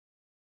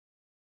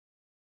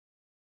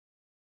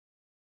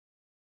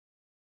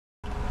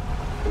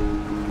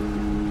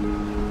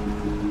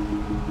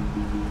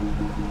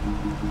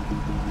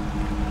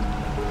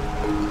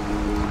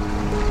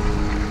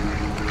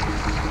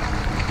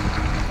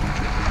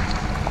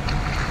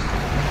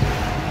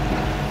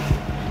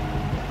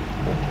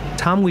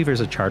Tom Weaver's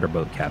a charter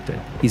boat captain.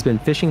 He's been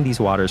fishing these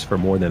waters for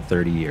more than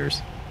 30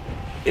 years.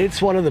 It's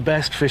one of the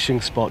best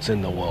fishing spots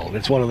in the world.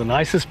 It's one of the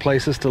nicest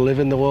places to live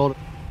in the world.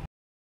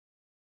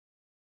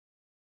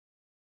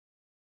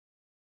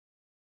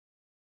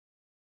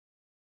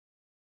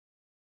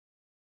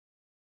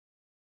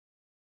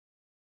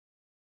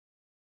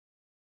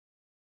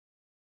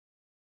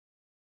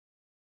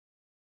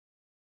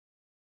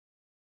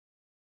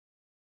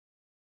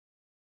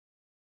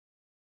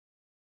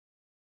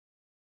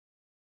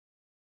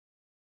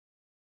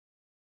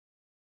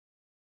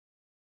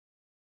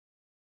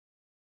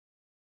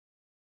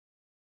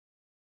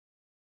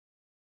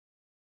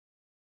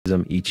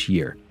 Each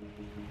year.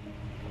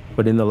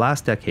 But in the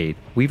last decade,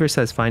 Weaver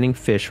says finding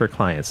fish for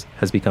clients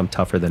has become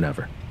tougher than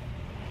ever.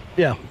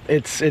 Yeah,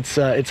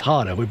 it's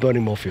harder. We're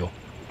burning more fuel.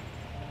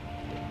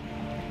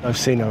 I've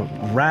seen a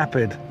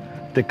rapid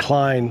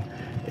decline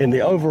in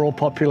the overall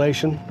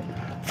population,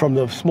 from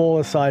the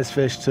smaller size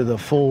fish to the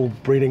full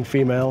breeding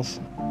females.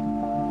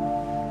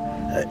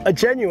 A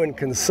genuine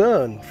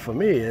concern for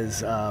me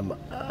is,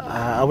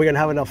 are we going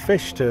to have enough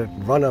fish to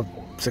run a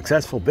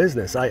successful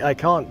business? I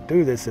can't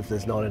do this if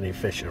there's not any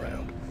fish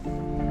around.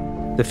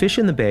 The fish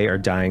in the bay are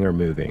dying or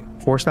moving,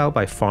 forced out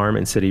by farm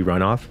and city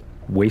runoff,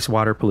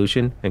 wastewater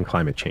pollution, and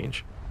climate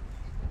change.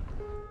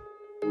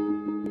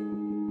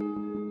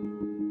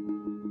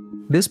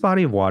 This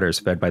body of water is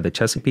fed by the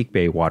Chesapeake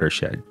Bay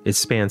watershed. It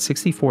spans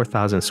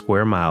 64,000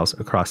 square miles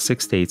across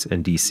 6 states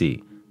and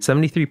DC.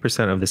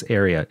 73% of this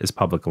area is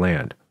public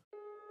land.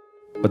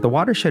 But the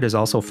watershed is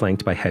also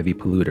flanked by heavy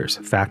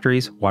polluters,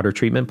 factories, water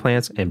treatment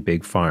plants, and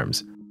big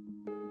farms.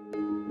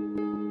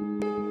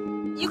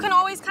 You can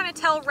always kind of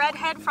tell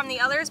redhead from the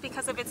others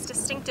because of its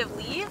distinctive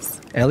leaves.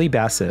 Ellie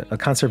Bassett, a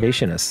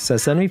conservationist,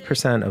 says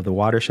 70% of the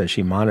watershed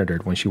she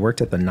monitored when she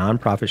worked at the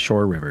nonprofit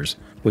Shore Rivers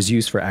was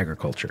used for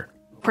agriculture.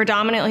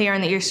 Predominantly here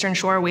on the Eastern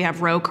Shore, we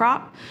have row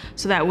crop.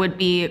 So that would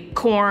be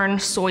corn,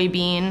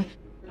 soybean.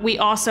 We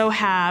also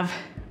have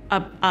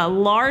a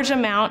large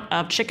amount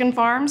of chicken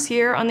farms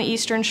here on the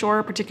Eastern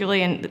Shore,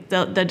 particularly in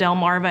the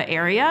Delmarva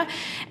area.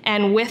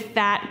 And with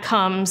that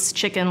comes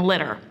chicken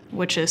litter,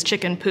 which is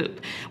chicken poop,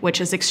 which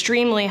is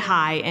extremely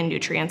high in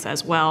nutrients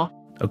as well.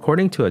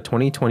 According to a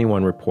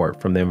 2021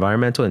 report from the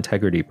Environmental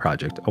Integrity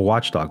Project, a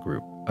watchdog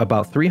group,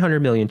 about 300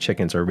 million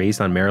chickens are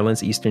raised on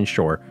Maryland's Eastern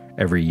Shore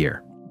every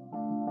year.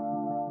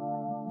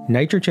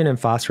 Nitrogen and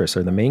phosphorus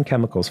are the main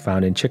chemicals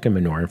found in chicken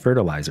manure and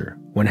fertilizer.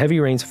 When heavy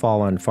rains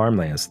fall on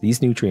farmlands,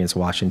 these nutrients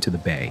wash into the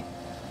bay.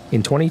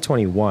 In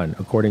 2021,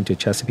 according to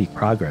Chesapeake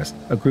Progress,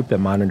 a group that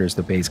monitors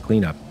the bay's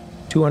cleanup,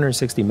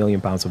 260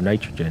 million pounds of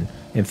nitrogen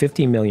and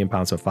 15 million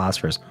pounds of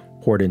phosphorus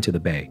poured into the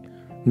bay.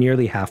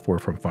 Nearly half were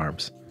from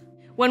farms.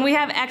 When we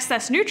have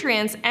excess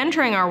nutrients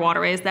entering our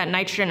waterways, that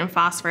nitrogen and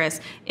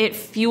phosphorus, it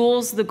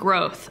fuels the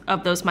growth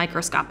of those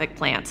microscopic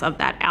plants, of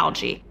that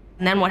algae.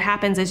 And then what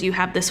happens is you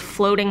have this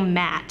floating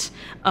mat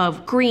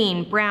of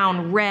green,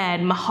 brown,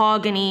 red,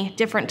 mahogany,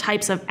 different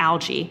types of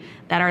algae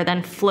that are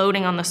then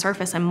floating on the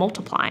surface and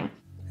multiplying.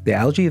 The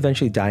algae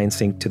eventually die and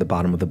sink to the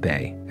bottom of the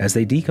bay. As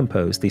they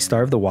decompose, they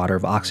starve the water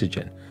of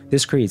oxygen.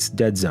 This creates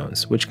dead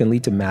zones, which can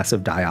lead to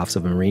massive die-offs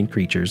of marine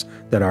creatures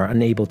that are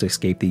unable to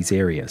escape these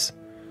areas.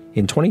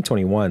 In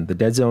 2021, the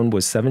dead zone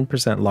was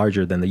 7%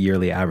 larger than the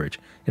yearly average,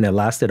 and it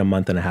lasted a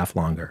month and a half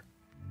longer.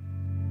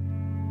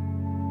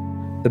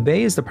 The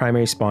bay is the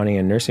primary spawning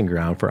and nursing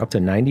ground for up to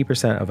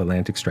 90% of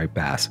Atlantic striped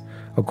bass.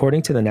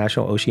 According to the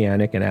National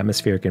Oceanic and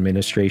Atmospheric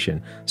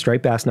Administration,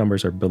 striped bass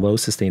numbers are below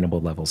sustainable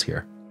levels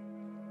here.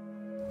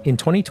 In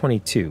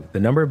 2022,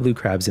 the number of blue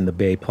crabs in the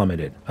bay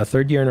plummeted, a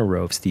third year in a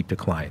row of steep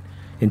decline.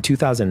 In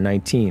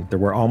 2019, there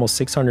were almost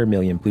 600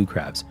 million blue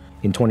crabs.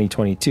 In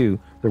 2022,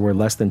 there were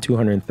less than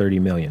 230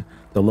 million,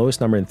 the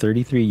lowest number in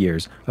 33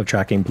 years of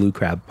tracking blue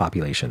crab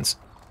populations.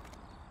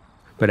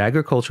 But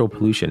agricultural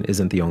pollution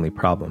isn't the only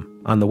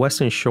problem. On the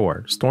Western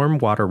Shore, storm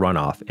water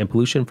runoff and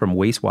pollution from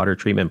wastewater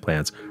treatment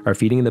plants are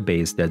feeding the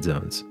bay's dead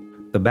zones.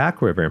 The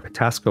Back River and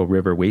Patapsco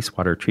River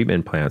wastewater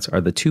treatment plants are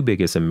the two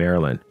biggest in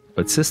Maryland,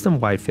 but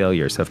system-wide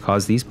failures have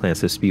caused these plants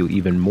to spew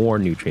even more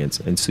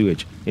nutrients and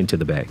sewage into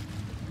the bay.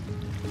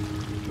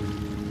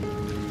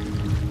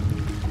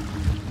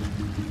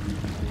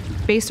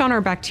 Based on our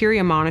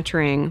bacteria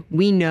monitoring,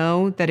 we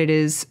know that it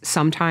is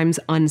sometimes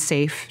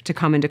unsafe to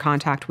come into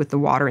contact with the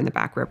water in the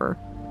Back River.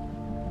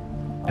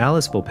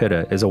 Alice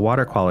Volpitta is a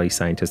water quality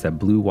scientist at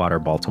Blue Water,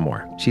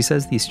 Baltimore. She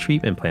says these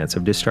treatment plants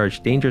have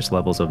discharged dangerous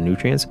levels of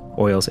nutrients,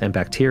 oils, and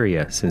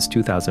bacteria since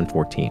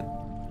 2014.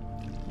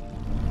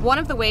 One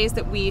of the ways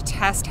that we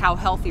test how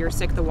healthy or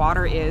sick the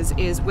water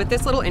is with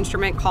this little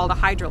instrument called a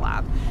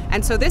hydrolab.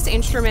 And so this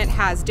instrument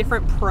has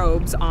different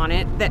probes on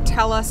it that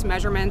tell us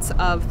measurements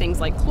of things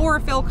like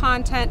chlorophyll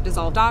content,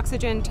 dissolved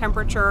oxygen,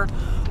 temperature,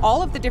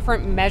 all of the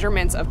different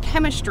measurements of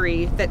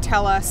chemistry that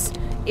tell us,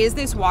 is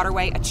this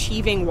waterway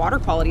achieving water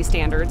quality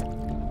standards?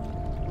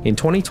 In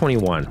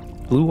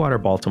 2021, Blue Water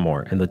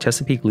Baltimore and the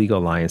Chesapeake Legal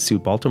Alliance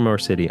sued Baltimore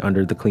City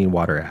under the Clean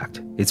Water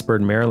Act. It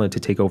spurred Maryland to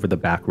take over the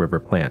Back River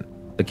plant.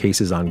 The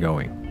case is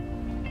ongoing.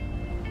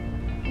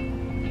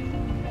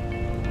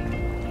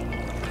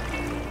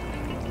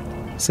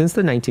 Since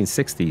the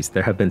 1960s,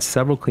 there have been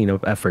several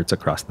cleanup efforts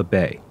across the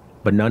bay,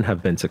 but none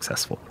have been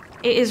successful.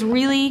 It is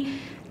really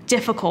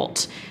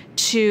difficult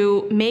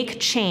to make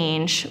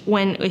change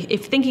when,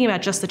 if thinking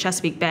about just the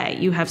Chesapeake Bay,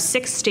 you have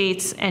 6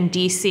 states and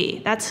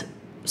DC. That's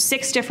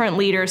 6 different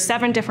leaders,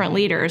 7 different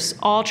leaders,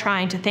 all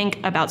trying to think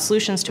about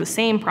solutions to the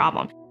same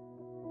problem.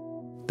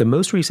 The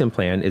most recent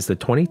plan is the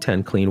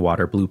 2010 Clean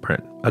Water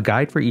Blueprint, a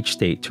guide for each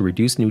state to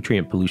reduce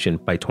nutrient pollution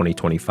by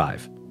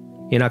 2025.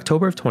 In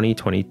October of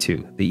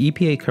 2022, the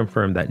EPA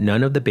confirmed that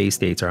none of the Bay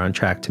states are on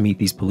track to meet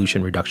these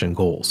pollution reduction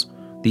goals.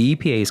 The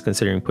EPA is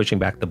considering pushing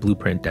back the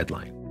blueprint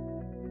deadline.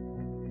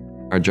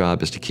 Our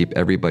job is to keep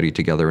everybody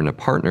together in a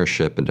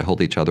partnership and to hold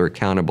each other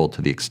accountable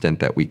to the extent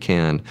that we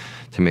can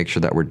to make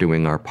sure that we're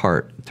doing our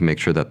part, to make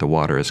sure that the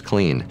water is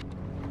clean.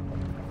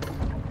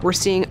 We're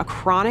seeing a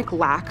chronic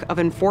lack of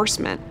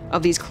enforcement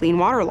of these clean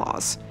water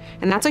laws,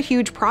 and that's a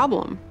huge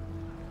problem.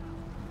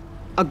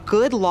 A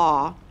good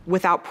law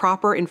without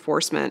proper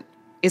enforcement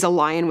is a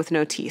lion with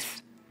no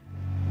teeth.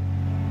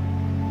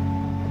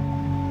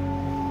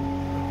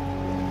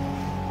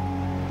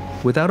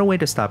 Without a way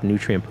to stop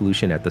nutrient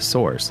pollution at the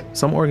source,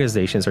 some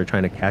organizations are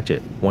trying to catch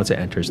it once it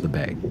enters the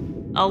bay.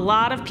 A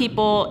lot of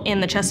people in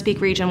the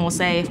Chesapeake region will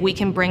say, if we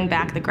can bring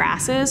back the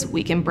grasses,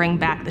 we can bring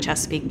back the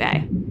Chesapeake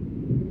Bay.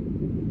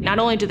 Not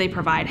only do they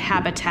provide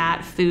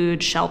habitat,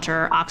 food,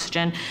 shelter,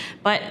 oxygen,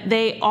 but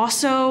they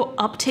also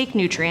uptake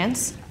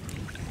nutrients.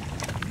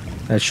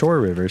 At shore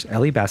rivers,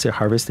 Ellie Bassett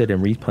harvested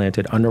and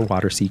replanted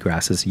underwater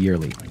seagrasses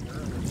yearly.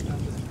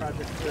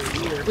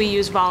 We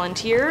use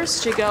volunteers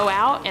to go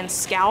out and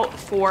scout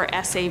for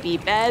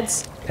SAV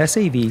beds.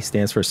 SAV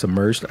stands for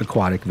Submerged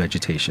Aquatic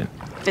Vegetation.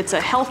 If it's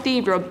a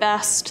healthy,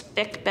 robust,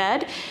 thick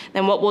bed,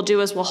 then what we'll do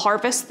is we'll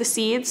harvest the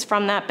seeds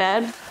from that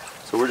bed.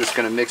 So we're just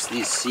going to mix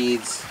these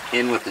seeds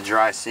in with the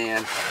dry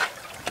sand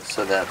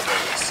so that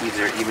the seeds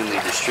are evenly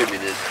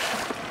distributed.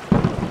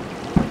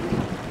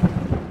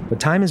 But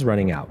time is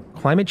running out.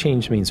 Climate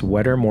change means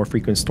wetter, more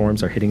frequent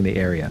storms are hitting the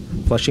area,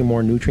 flushing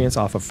more nutrients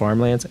off of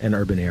farmlands and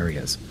urban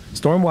areas.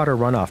 Stormwater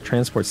runoff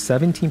transports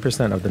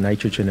 17% of the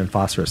nitrogen and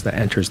phosphorus that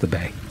enters the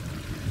bay.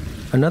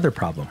 Another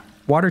problem,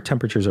 water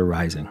temperatures are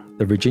rising.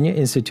 The Virginia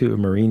Institute of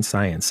Marine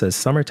Science says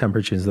summer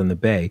temperatures in the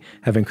bay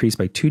have increased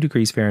by 2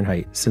 degrees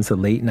Fahrenheit since the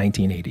late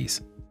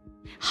 1980s.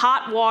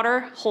 Hot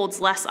water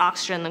holds less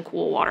oxygen than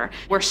cool water.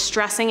 We're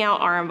stressing out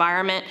our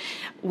environment.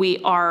 We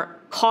are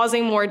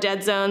causing more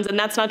dead zones, and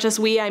that's not just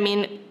we, I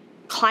mean,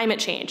 climate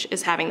change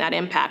is having that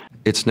impact.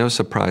 It's no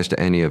surprise to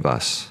any of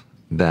us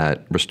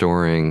that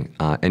restoring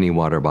any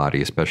water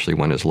body, especially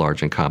one as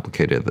large and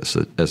complicated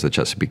as the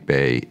Chesapeake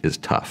Bay, is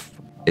tough.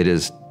 It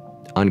is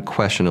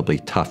unquestionably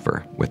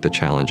tougher with the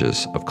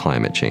challenges of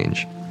climate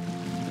change.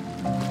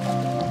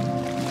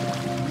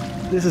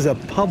 This is a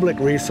public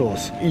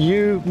resource.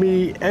 You,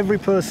 me, every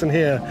person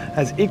here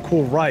has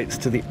equal rights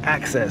to the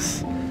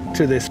access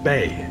to this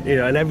bay,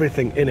 and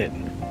everything in it.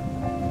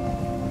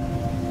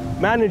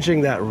 Managing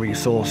that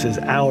resource is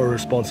our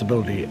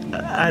responsibility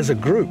as a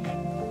group.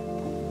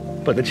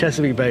 But the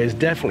Chesapeake Bay is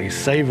definitely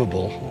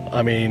savable.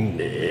 I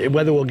mean,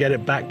 whether we'll get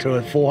it back to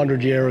a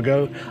 400 year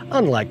ago,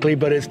 unlikely,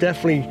 but it's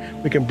definitely,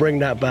 we can bring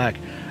that back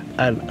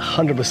and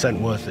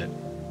 100% worth it.